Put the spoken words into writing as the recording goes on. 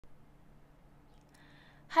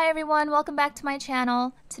Hi everyone, welcome back to my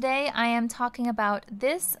channel. Today I am talking about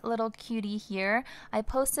this little cutie here. I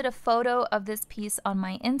posted a photo of this piece on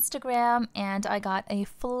my Instagram and I got a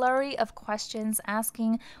flurry of questions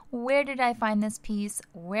asking where did I find this piece,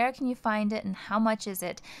 where can you find it, and how much is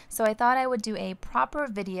it? So I thought I would do a proper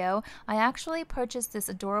video. I actually purchased this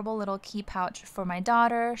adorable little key pouch for my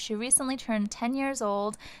daughter. She recently turned 10 years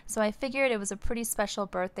old, so I figured it was a pretty special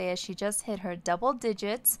birthday as she just hit her double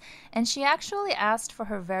digits, and she actually asked for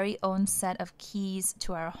her very own set of keys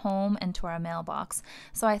to our home and to our mailbox.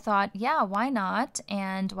 So I thought, yeah, why not?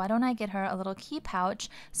 And why don't I get her a little key pouch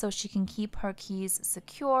so she can keep her keys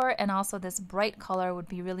secure, and also this bright color would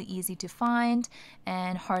be really easy to find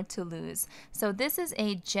and hard to lose. So this is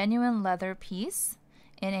a genuine leather piece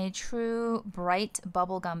in a true bright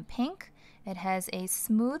bubblegum pink. It has a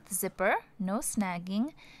smooth zipper, no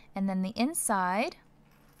snagging, and then the inside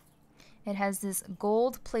it has this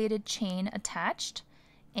gold plated chain attached.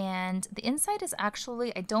 And the inside is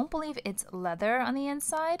actually, I don't believe it's leather on the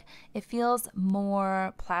inside. It feels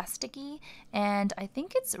more plasticky, and I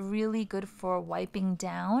think it's really good for wiping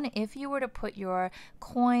down. If you were to put your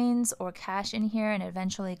coins or cash in here and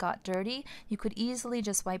eventually got dirty, you could easily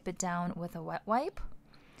just wipe it down with a wet wipe.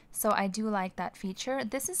 So I do like that feature.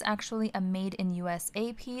 This is actually a made in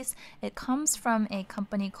USA piece. It comes from a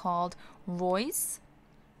company called Royce.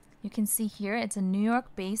 You can see here it's a New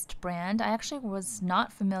York-based brand. I actually was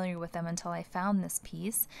not familiar with them until I found this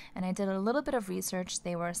piece, and I did a little bit of research.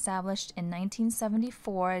 They were established in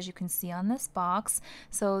 1974, as you can see on this box,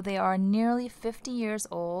 so they are nearly 50 years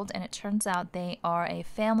old, and it turns out they are a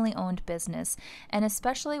family-owned business. And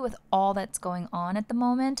especially with all that's going on at the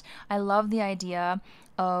moment, I love the idea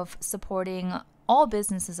of supporting all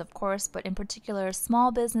businesses, of course, but in particular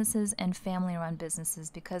small businesses and family-run businesses,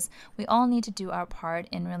 because we all need to do our part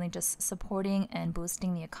in really just supporting and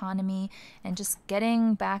boosting the economy and just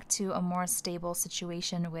getting back to a more stable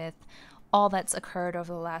situation with all that's occurred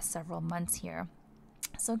over the last several months here.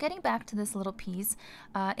 So getting back to this little piece,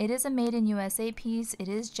 it is a made in USA piece. It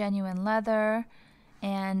is genuine leather.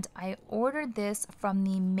 And I ordered this from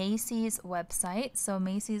the Macy's website, so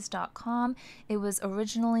Macy's.com. It was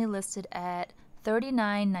originally listed at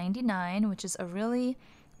 $39.99, which is a really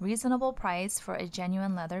reasonable price for a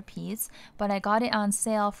genuine leather piece, but I got it on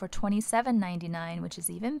sale for $27.99, which is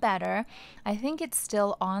even better. I think it's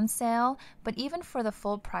still on sale, but even for the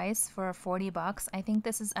full price for 40 bucks, I think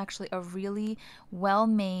this is actually a really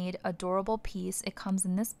well-made, adorable piece. It comes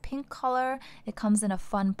in this pink color, it comes in a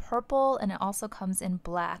fun purple, and it also comes in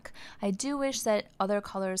black. I do wish that other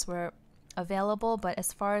colors were available, but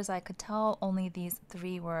as far as I could tell, only these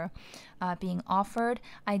three were being offered.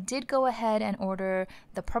 I did go ahead and order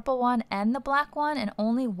the purple one and the black one, and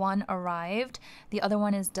only one arrived. The other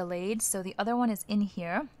one is delayed, so the other one is in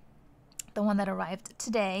here, the one that arrived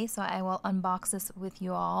today, so I will unbox this with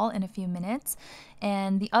you all in a few minutes.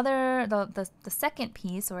 And the other, the second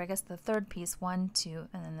piece, or I guess the third piece, 1, 2,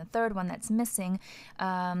 and then the third one that's missing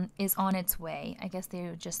is on its way. I guess they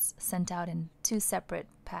were just sent out in 2 separate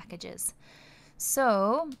packages.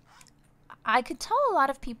 So I could tell a lot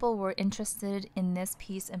of people were interested in this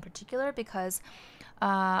piece in particular because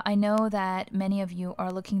I know that many of you are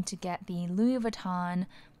looking to get the Louis Vuitton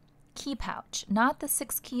key pouch, not the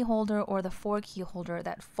 6 key holder or the 4 key holder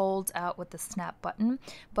that folds out with the snap button,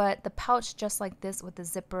 but the pouch just like this with the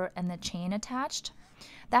zipper and the chain attached.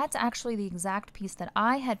 That's actually the exact piece that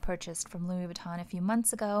I had purchased from Louis Vuitton a few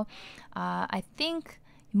months ago. I think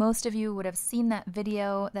most of you would have seen that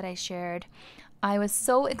video that I shared. I was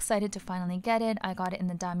so excited to finally get it. I got it in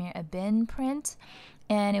the Damir Ebene print,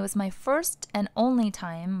 and it was my first and only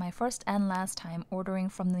time, my first and last time ordering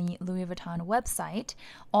from the Louis Vuitton website.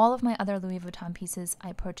 All of my other Louis Vuitton pieces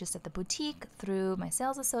I purchased at the boutique through my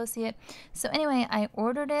sales associate. So anyway, I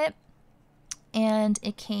ordered it and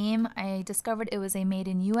it came. I discovered it was a made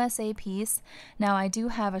in USA piece. Now I do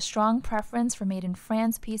have a strong preference for made in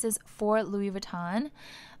France pieces for Louis Vuitton,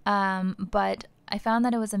 but I found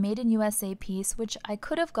that it was a made in USA piece, which I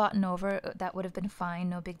could have gotten over. That would have been fine,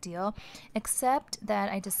 no big deal, except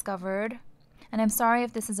that I discovered, and I'm sorry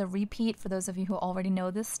if this is a repeat for those of you who already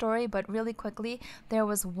know this story, but really quickly, there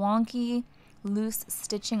was wonky loose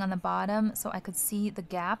stitching on the bottom, so I could see the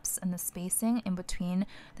gaps and the spacing in between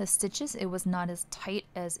the stitches. It was not as tight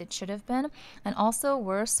as it should have been. And also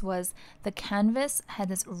worse was the canvas had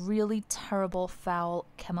this really terrible foul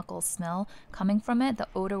chemical smell coming from it. The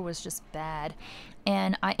odor was just bad.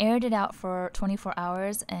 And I aired it out for 24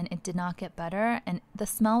 hours and it did not get better, and the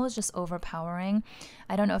smell was just overpowering.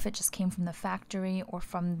 I don't know if it just came from the factory or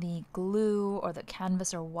from the glue or the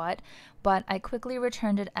canvas or what, but I quickly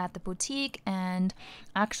returned it at the boutique and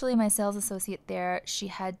actually my sales associate there, she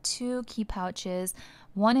had 2 key pouches,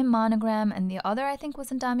 one in monogram and the other I think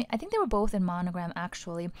was in damier. I think they were both in monogram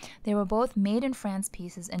actually. They were both made in France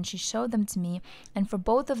pieces, and she showed them to me, and for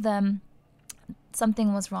both of them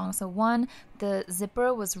something was wrong. So one, the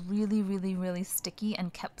zipper was really sticky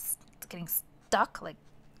and kept getting stuck, like,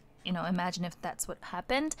 you know, imagine if that's what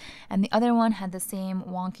happened. And the other one had the same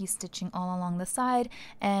wonky stitching all along the side.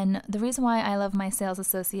 And the reason why I love my sales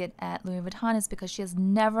associate at Louis Vuitton is because she has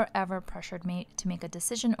never ever pressured me to make a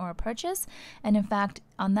decision or a purchase. And in fact,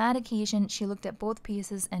 on that occasion, she looked at both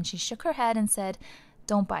pieces and she shook her head and said,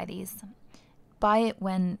 don't buy these. Buy it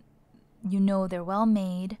when you know they're well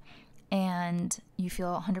made and you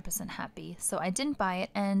feel 100% happy. So I didn't buy it,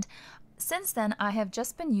 and since then I have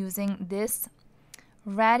just been using this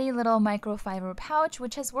ratty little microfiber pouch,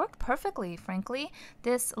 which has worked perfectly, frankly.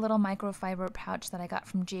 This little microfiber pouch that I got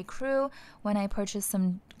from J. Crew when I purchased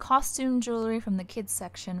some costume jewelry from the kids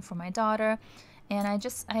section for my daughter. And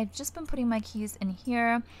I've just been putting my keys in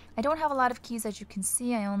here. I don't have a lot of keys, as you can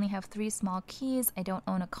see. I only have 3 small keys. I don't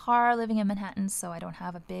own a car living in Manhattan, so I don't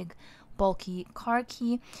have a big bulky car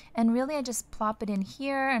key. And really I just plop it in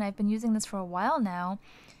here, and I've been using this for a while now.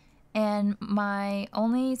 And my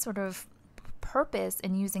only sort of purpose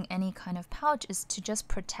in using any kind of pouch is to just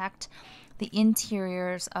protect the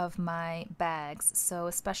interiors of my bags, so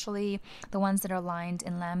especially the ones that are lined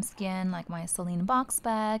in lambskin, like my Celine box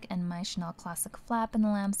bag and my Chanel classic flap in the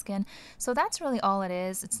lambskin. So that's really all it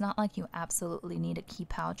is. It's not like you absolutely need a key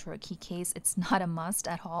pouch or a key case. It's not a must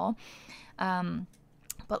at all.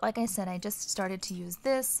 But like I said, I just started to use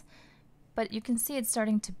this, but you can see it's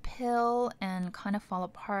starting to pill and kind of fall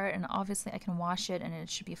apart, and obviously I can wash it and it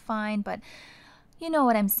should be fine, but you know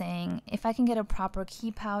what I'm saying. If I can get a proper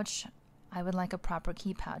key pouch, I would like a proper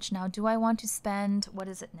key pouch. Now, do I want to spend, what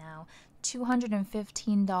is it now,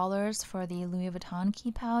 $215 for the Louis Vuitton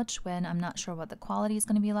key pouch when I'm not sure what the quality is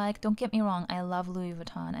going to be like? Don't get me wrong, I love Louis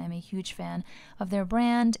Vuitton. I'm a huge fan of their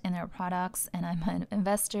brand and their products, and I'm an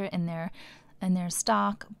investor in their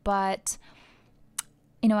stock, but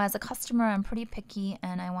you know, as a customer, I'm pretty picky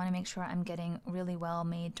and I want to make sure I'm getting really well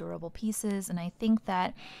made, durable pieces. And I think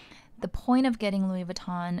that the point of getting Louis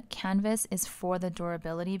Vuitton canvas is for the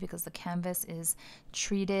durability, because the canvas is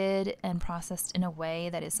treated and processed in a way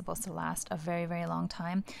that is supposed to last a very long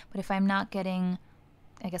time. But if I'm not getting,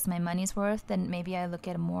 I guess, my money's worth, then maybe I look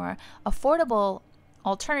at a more affordable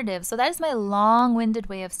alternative. So that is my long-winded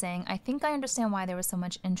way of saying I think I understand why there was so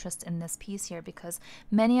much interest in this piece here, because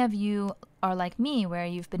many of you are like me, where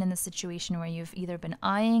you've been in the situation where you've either been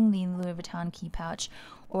eyeing the Louis Vuitton key pouch,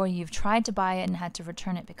 or you've tried to buy it and had to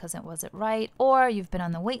return it because it wasn't right, or you've been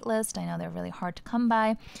on the wait list. I know they're really hard to come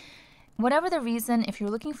by. Whatever the reason, if you're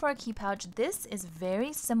looking for a key pouch, this is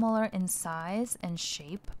very similar in size and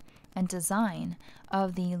shape and design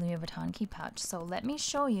of the Louis Vuitton key pouch. So let me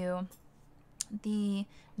show you the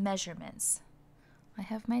measurements. I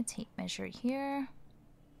have my tape measure here.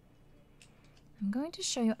 I'm going to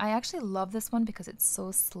show you. I actually love this one because it's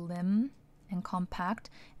so slim and compact.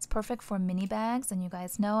 It's perfect for mini bags, and you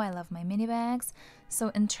guys know I love my mini bags. So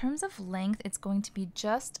in terms of length, it's going to be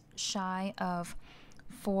just shy of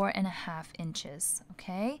 4.5 inches.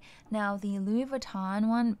 Okay, now the Louis Vuitton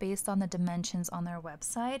one, based on the dimensions on their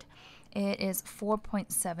website, it is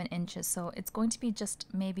 4.7 inches. So it's going to be just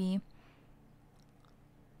maybe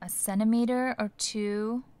a centimeter or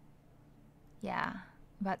 2, yeah,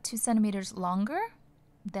 about 2 centimeters longer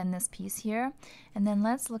than this piece here. And then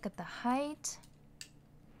let's look at the height.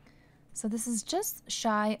 So this is just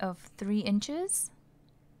shy of 3 inches.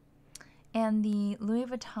 And the Louis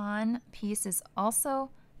Vuitton piece is also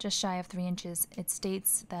just shy of 3 inches. It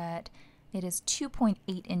states that it is 2.8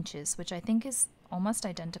 inches, which I think is almost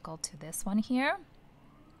identical to this one here.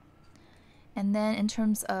 And then in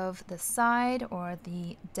terms of the side or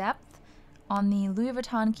the depth, on the Louis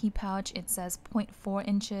Vuitton key pouch, it says 0.4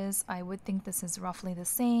 inches. I would think this is roughly the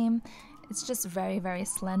same. It's just very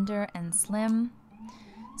slender and slim.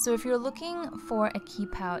 So if you're looking for a key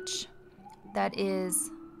pouch that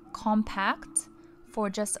is compact for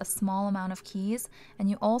just a small amount of keys, and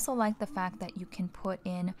you also like the fact that you can put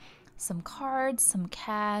in some cards, some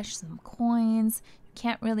cash, some coins.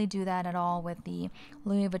 Can't really do that at all with the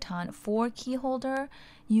Louis Vuitton 4 key holder.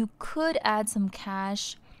 You could add some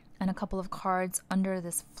cash and a couple of cards under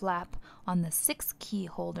this flap on the 6 key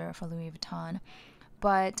holder for Louis Vuitton,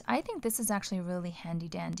 but I think this is actually really handy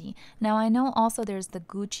dandy. Now I know also there's the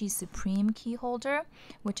Gucci Supreme key holder,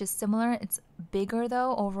 which is similar. It's bigger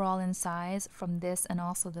though overall in size from this and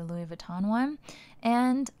also the Louis Vuitton one,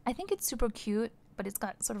 and I think it's super cute. but it's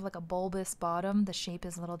got sort of like a bulbous bottom. The shape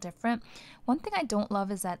is a little different. One thing I don't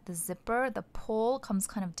love is that the zipper, the pull comes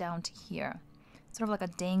kind of down to here. Sort of like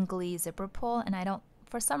a dangly zipper pull, and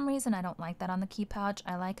for some reason, I don't like that on the key pouch.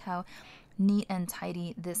 I like how neat and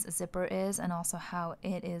tidy this zipper is, and also how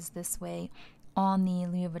it is this way on the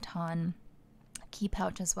Louis Vuitton key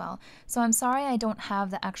pouch as well. So I'm sorry I don't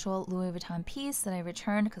have the actual Louis Vuitton piece that I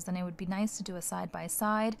returned, because then it would be nice to do a side by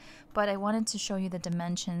side, but I wanted to show you the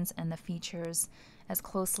dimensions and the features as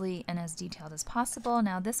closely and as detailed as possible.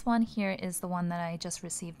 Now this one here is the one that I just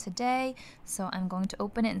received today, so I'm going to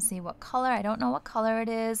open it and see what color. I don't know what color it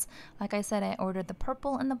is. Like I said, I ordered the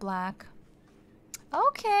purple and the black.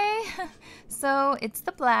 Okay, so it's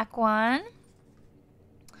the black one.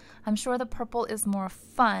 I'm sure the purple is more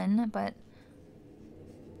fun, but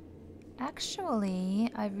actually,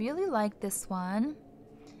 I really like this one.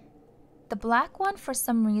 The black one, for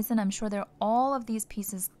some reason, I'm sure all of these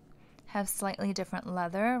pieces have slightly different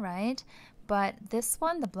leather, right? But this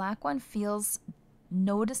one, the black one, feels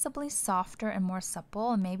noticeably softer and more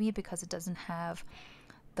supple, and maybe because it doesn't have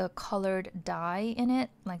the colored dye in it,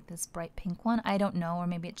 like this bright pink one. I don't know, or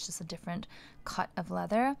maybe it's just a different cut of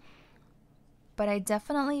leather. But I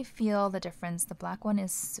definitely feel the difference. The black one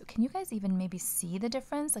is, can you guys even maybe see the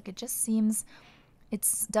difference? Like, it just seems,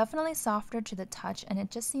 it's definitely softer to the touch, and it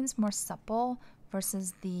just seems more supple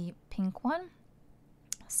versus the pink one.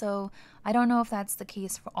 So I don't know if that's the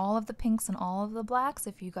case for all of the pinks and all of the blacks.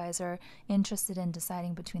 If you guys are interested in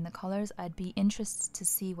deciding between the colors, I'd be interested to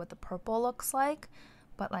see what the purple looks like.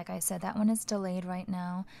 But like I said, that one is delayed right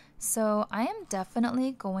now. So I am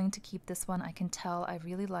definitely going to keep this one. I can tell I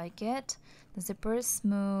really like it. The zipper is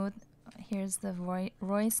smooth. Here's the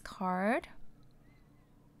Royce card.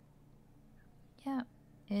 Yeah,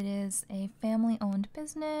 it is a family-owned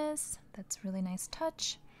business. That's a really nice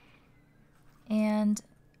touch. And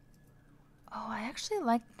oh, I actually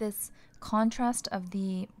like this contrast of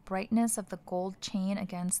the brightness of the gold chain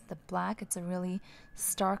against the black. It's a really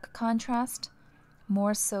stark contrast,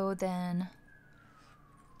 more so than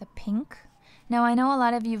the pink. Now, I know a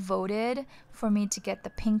lot of you voted for me to get the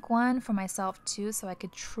pink one for myself too, so I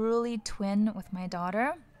could truly twin with my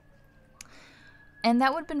daughter. And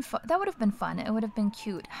that would have been fun. It would have been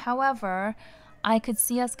cute. However, I could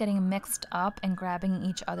see us getting mixed up and grabbing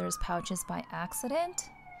each other's pouches by accident.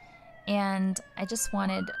 And I just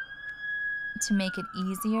wanted to make it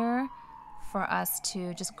easier for us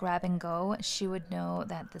to just grab and go. She would know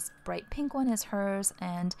that this bright pink one is hers,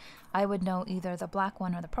 and I would know either the black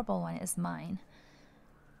one or the purple one is mine.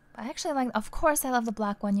 But I actually like, of course I love the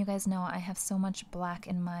black one. You guys know I have so much black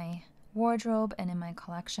in my wardrobe and in my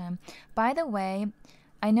collection. By the way,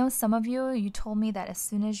 I know some of you told me that as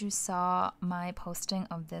soon as you saw my posting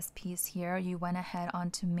of this piece here, you went ahead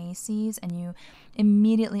onto Macy's and you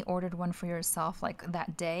immediately ordered one for yourself like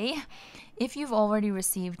that day. If you've already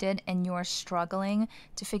received it and you're struggling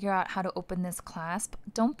to figure out how to open this clasp,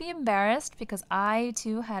 don't be embarrassed, because I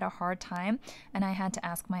too had a hard time and I had to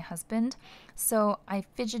ask my husband. So I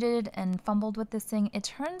fidgeted and fumbled with this thing. It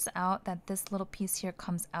turns out that this little piece here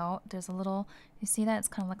comes out. There's a little, you see that? It's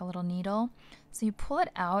kind of like a little needle. So you pull it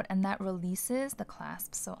out and that releases the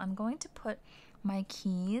clasp. So I'm going to put my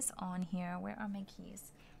keys on here. Where are my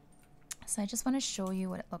keys? So I just want to show you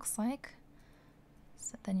what it looks like.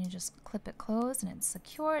 So then you just clip it closed and it's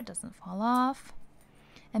secure. It doesn't fall off.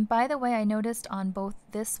 And by the way, I noticed on both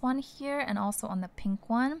this one here and also on the pink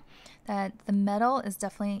one that the metal is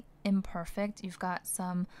definitely imperfect. You've got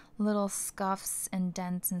some little scuffs and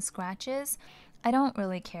dents and scratches. I don't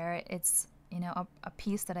really care. It's, you know, a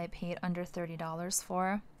piece that I paid under $30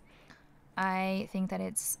 for. I think that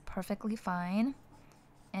it's perfectly fine.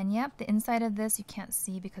 And yep, the inside of this you can't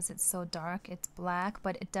see because it's so dark. It's black,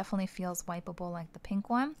 but it definitely feels wipeable like the pink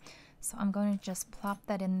one. So I'm going to just plop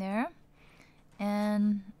that in there.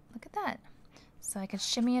 And look at that. So I could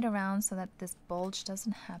shimmy it around so that this bulge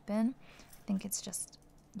doesn't happen. I think it's just,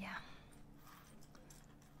 yeah.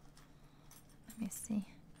 Let me see.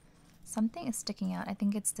 Something is sticking out. I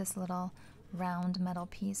think it's this little round metal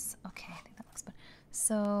piece. Okay, I think that looks good.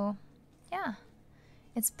 So, yeah.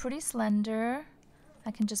 It's pretty slender. I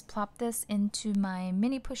can just plop this into my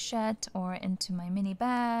mini pochette or into my mini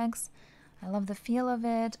bags. I love the feel of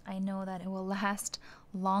it. I know that it will last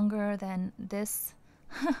longer than this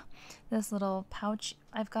this little pouch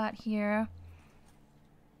I've got here.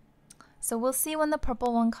 So we'll see when the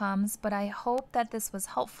purple one comes, but I hope that this was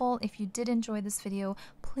helpful. If you did enjoy this video,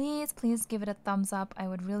 please give it a thumbs up. I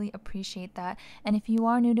would really appreciate that. And if you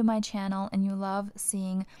are new to my channel and you love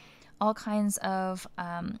seeing all kinds of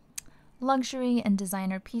luxury and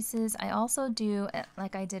designer pieces. I also do,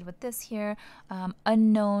 like I did with this here,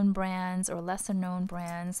 unknown brands or lesser known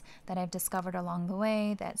brands that I've discovered along the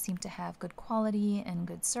way that seem to have good quality and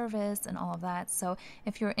good service and all of that. So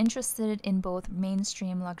if you're interested in both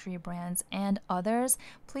mainstream luxury brands and others,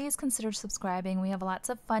 please consider subscribing. We have lots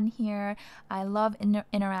of fun here. I love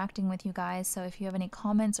interacting with you guys, so if you have any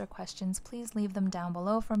comments or questions, please leave them down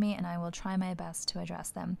below for me and I will try my best to address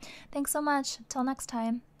them. Thanks so much. Till next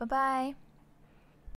time. Bye-bye.